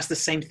 "Oh, that's the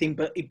same thing,"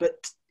 but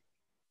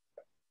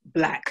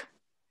black.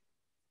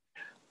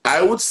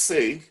 I would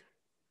say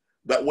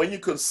that when you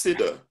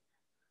consider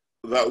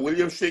that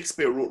William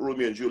Shakespeare wrote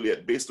Romeo and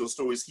Juliet based on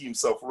stories he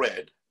himself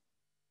read,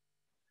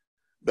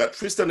 that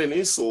Tristan and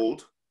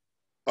Isolde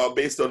are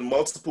based on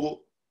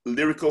multiple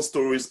lyrical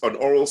stories and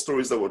oral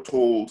stories that were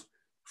told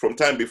from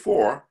time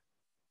before,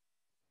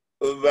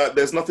 that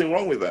there's nothing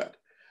wrong with that.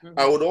 Mm-hmm.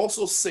 I would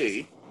also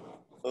say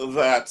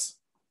that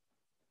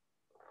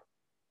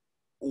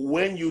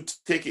when you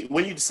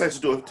decide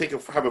to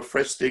have a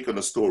fresh take on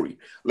a story,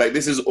 like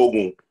this is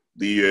Ogun,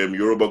 the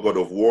Yoruba god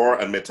of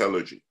war and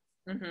metallurgy.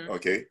 Mm-hmm.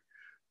 Okay,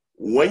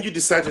 when you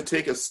decide to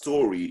take a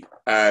story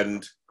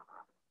and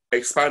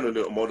expand on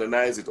it,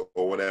 modernize it,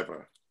 or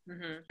whatever,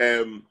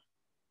 mm-hmm.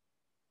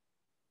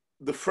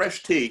 The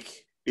fresh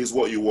take is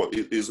what you want.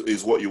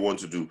 Is what you want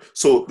to do.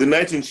 So the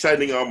knight in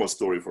shining armor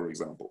story, for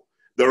example,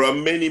 there are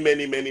many,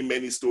 many, many,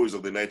 many stories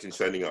of the knight in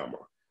shining armor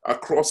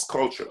across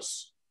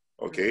cultures.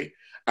 Okay,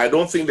 mm-hmm. I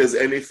don't think there's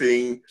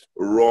anything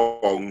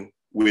wrong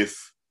with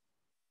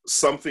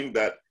something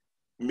that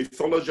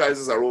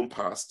mythologizes our own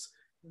past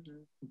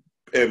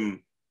Mm-hmm.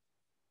 um,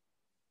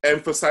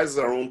 emphasizes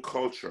our own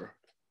culture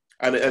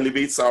and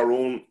elevates our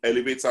own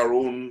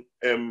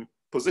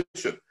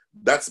position.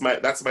 That's my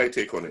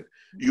take on it.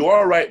 You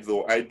are right,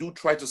 though. I do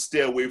try to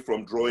stay away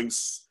from drawing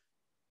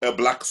a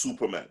black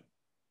Superman.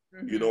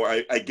 Mm-hmm. You know,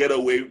 I get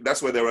away.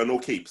 That's why there are no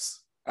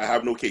capes. I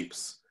have no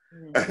capes.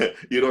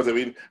 Mm-hmm. You know what I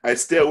mean? I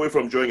stay away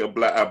from drawing a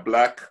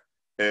black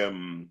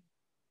Iron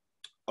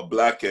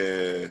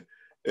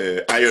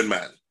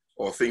Man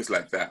or things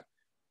like that.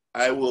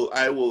 I will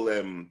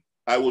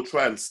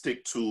try and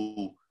stick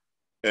to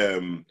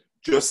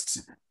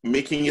just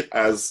making it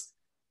as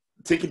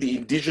taking the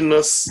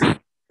indigenous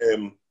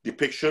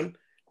depiction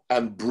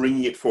and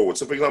bringing it forward.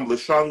 So, for example, the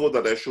Shango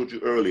that I showed you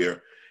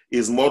earlier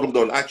is modeled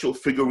on actual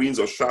figurines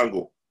of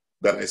Shango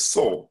that I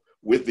saw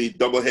with the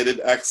double-headed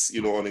axe,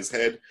 you know, on his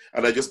head,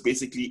 and I just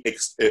basically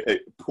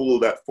pull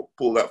that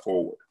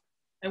forward.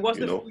 And what's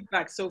the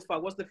feedback so far?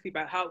 What's the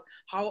feedback? How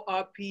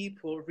are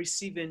people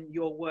receiving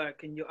your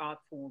work and your art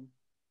form?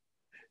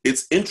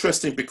 It's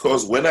interesting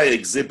because when I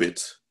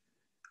exhibit,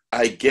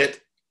 I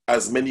get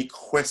as many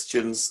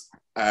questions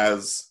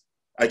as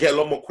I get a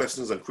lot more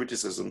questions and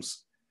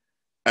criticisms,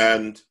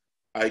 and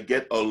I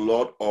get a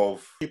lot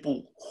of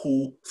people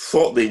who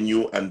thought they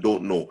knew and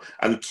don't know.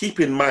 And keep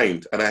in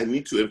mind, and I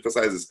need to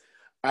emphasize this,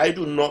 I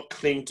do not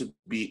claim to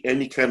be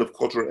any kind of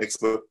cultural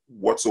expert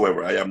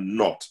whatsoever. I am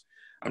not.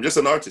 I'm just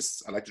an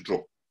artist. I like to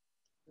draw.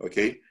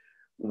 Okay?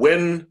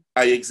 When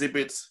I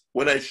exhibit,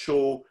 when I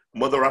show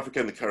Mother Africa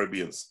and the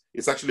Caribbeans,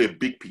 it's actually a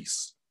big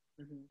piece.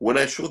 Mm-hmm. When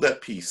I show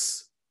that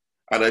piece,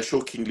 and I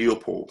show King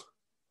Leopold,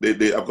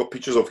 I've got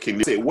pictures of King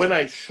Leopold. When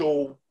I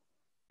show,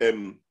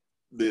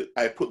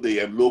 I put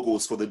the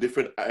logos for the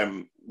different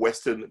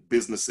Western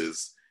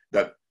businesses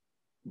that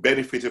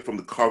benefited from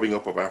the carving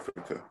up of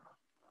Africa.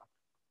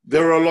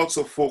 There are lots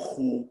of folk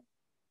who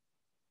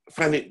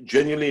find it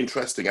genuinely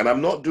interesting, and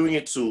I'm not doing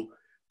it to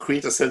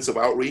create a sense of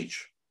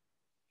outrage.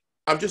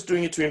 I'm just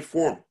doing it to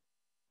inform.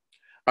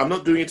 I'm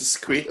not doing it to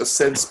create a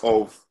sense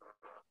of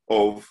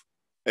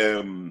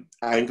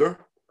anger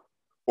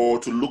or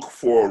to look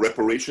for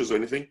reparations or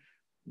anything,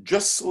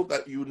 just so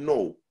that you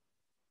know.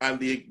 And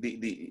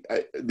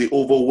the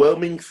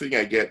overwhelming thing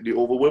I get, the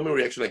overwhelming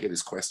reaction I get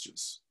is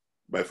questions.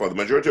 By far, the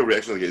majority of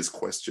reactions I get is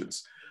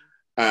questions.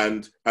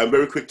 And I'm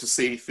very quick to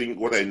say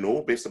what I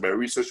know based on my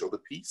research of the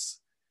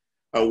piece,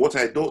 and what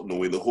I don't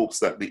know, in the hopes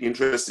that the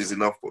interest is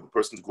enough for the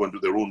person to go and do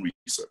their own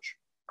research.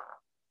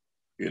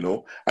 You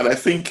know? And I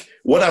think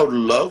what I would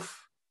love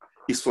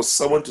is for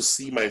someone to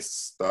see my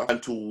stuff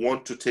and to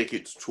want to take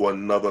it to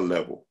another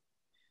level.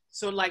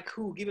 So like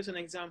who? Give us an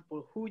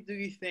example. Who do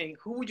you think?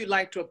 Who would you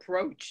like to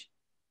approach?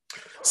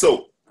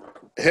 So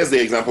here's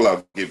the example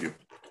I'll give you.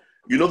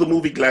 You know the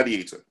movie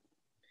Gladiator?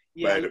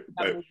 Yeah,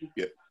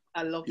 yeah.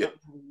 I love that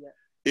movie. Yeah.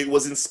 It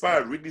was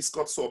inspired. Ridley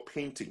Scott saw a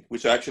painting,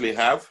 which I actually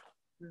have,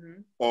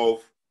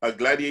 of a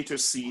gladiator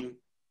scene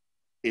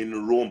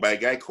in Rome by a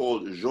guy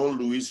called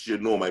Jean-Louis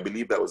Genome. I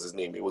believe that was his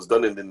name. It was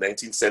done in the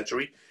 19th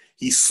century.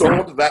 He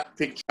saw that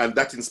picture, and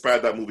that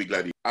inspired that movie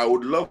Gladiator. I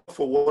would love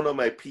for one of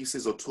my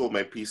pieces or two of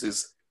my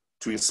pieces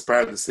to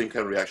inspire the same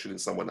kind of reaction in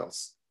someone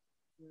else.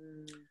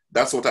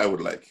 That's what I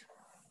would like.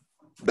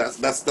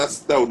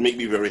 That would make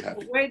me very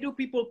happy. Where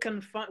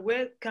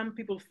can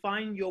people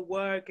find your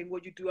work and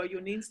what you do? Are you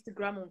on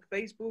Instagram, on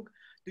Facebook?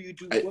 Do you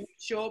do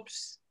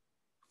workshops?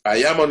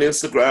 I am on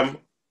Instagram.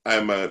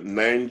 I'm a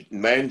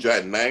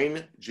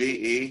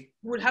 9JA.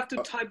 You would have to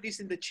type this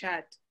in the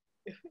chat,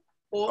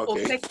 or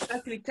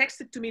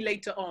text it to me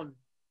later on.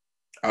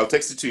 I'll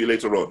text it to you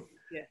later on.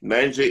 Yeah.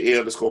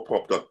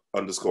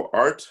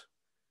 9JA_pop_art.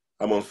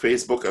 I'm on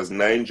Facebook as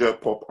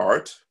Ninja Pop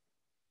Art.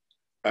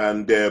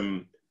 And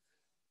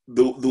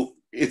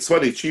it's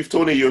funny, Chief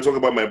Tony, you're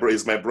talking about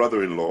is my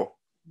brother-in-law,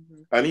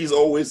 and he's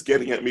always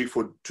getting at me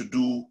to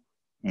do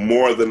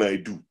more than I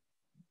do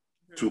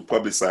to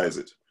publicize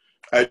it.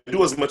 I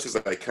do as much as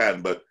I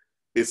can, but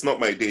it's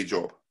not my day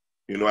job.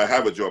 You know, I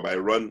have a job. I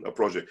run a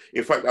project.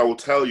 In fact, I will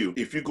tell you,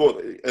 if you go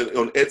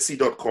on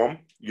Etsy.com,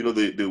 you know,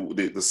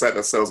 the site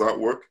that sells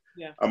artwork.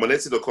 Yeah. I'm on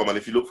Etsy.com, and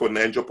if you look for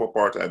Ninja Pop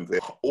Art, I'm there.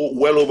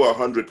 Well over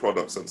 100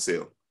 products on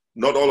sale.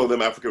 Not all of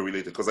them Africa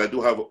related, because I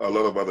do have a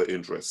lot of other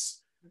interests.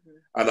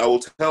 And I will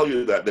tell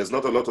you that there's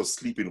not a lot of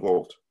sleep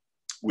involved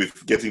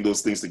with getting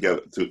those things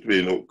together,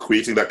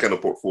 creating that kind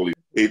of portfolio.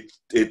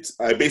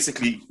 I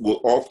basically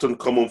will often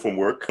come home from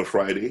work on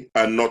Friday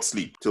and not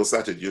sleep till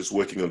Saturday, just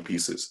working on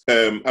pieces.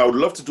 I would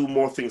love to do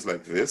more things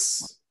like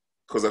this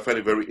because I find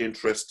it very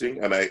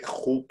interesting, and I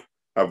hope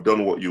I've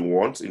done what you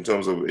want in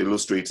terms of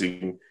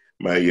illustrating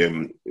my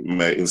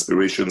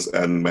inspirations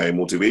and my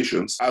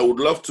motivations. I would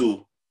love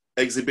to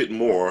exhibit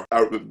more,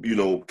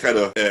 kind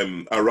of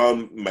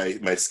around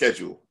my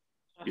schedule.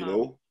 You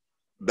know,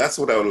 that's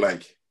what I would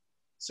like.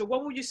 So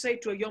what would you say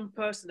to a young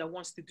person that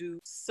wants to do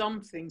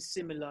something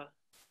similar?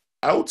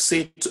 I would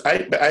say,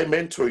 I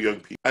mentor young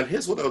people. And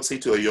here's what I would say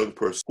to a young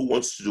person who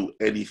wants to do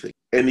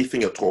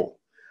anything at all.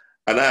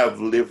 And I have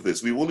lived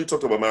this. We've only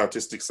talked about my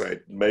artistic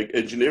side. My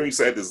engineering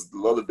side is a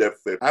lot of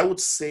depth there. I would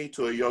say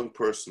to a young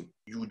person,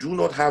 you do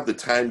not have the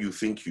time you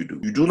think you do.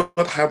 You do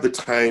not have the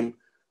time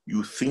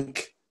you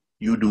think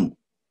you do.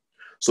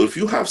 So if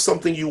you have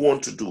something you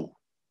want to do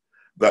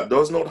that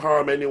does not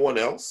harm anyone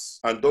else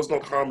and does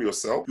not harm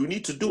yourself, you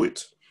need to do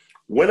it.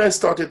 When I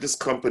started this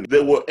company,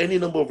 there were any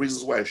number of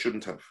reasons why I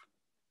shouldn't have.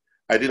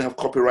 I didn't have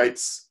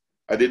copyrights.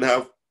 I didn't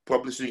have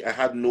publishing. I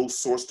had no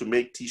source to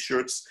make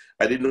t-shirts.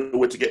 I didn't know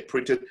where to get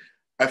printed.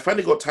 I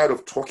finally got tired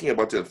of talking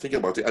about it and thinking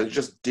about it, and I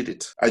just did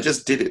it. I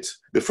just did it.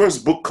 The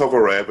first book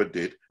cover I ever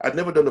did, I'd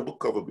never done a book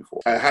cover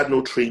before. I had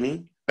no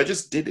training. I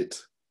just did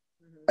it.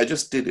 I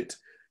just did it.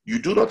 You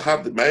do not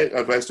have my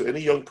advice to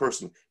any young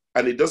person,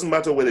 and it doesn't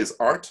matter whether it's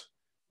art,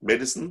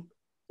 medicine,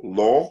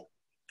 law,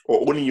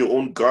 or owning your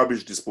own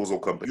garbage disposal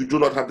company. You do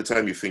not have the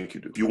time you think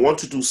you do. If you want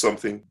to do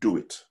something, do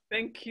it.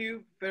 Thank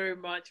you very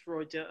much,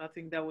 Roger. I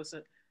think that was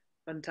a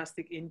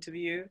fantastic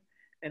interview.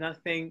 And I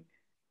think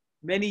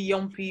many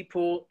young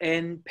people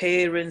and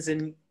parents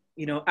and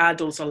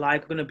adults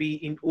alike are going to be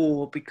in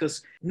awe,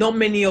 because not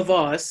many of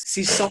us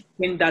see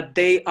something that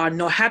they are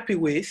not happy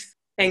with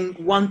and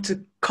want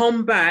to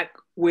come back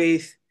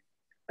with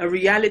a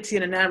reality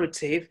and a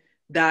narrative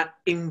that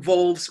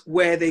involves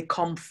where they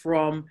come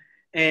from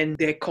and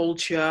their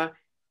culture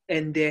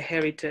and their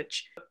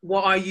heritage.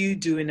 What are you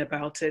doing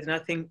about it? And I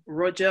think,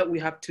 Roger, we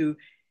have to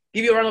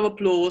give you a round of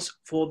applause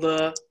for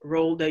the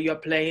role that you're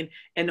playing.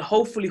 And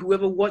hopefully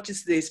whoever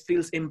watches this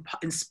feels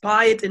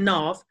inspired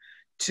enough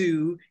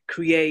to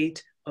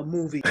create a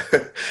movie.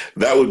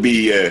 That would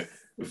be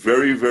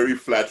very, very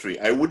flattering.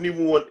 I wouldn't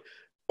even want,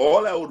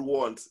 all I would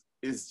want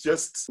is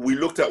just, we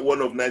looked at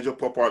one of Nigel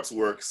Popart's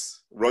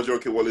works, Roger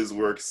Okowele's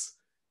works,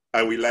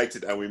 and we liked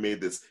it and we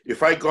made this.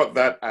 If I got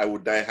that, I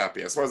would die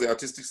happy. As far as the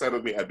artistic side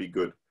of me, I'd be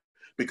good.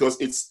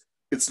 Because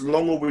it's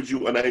long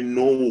overdue, and I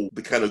know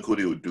the kind of good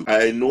it would do.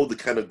 I know the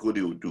kind of good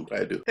it would do.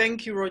 I do.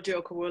 Thank you,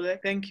 Roger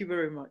Okowele. Thank you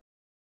very much.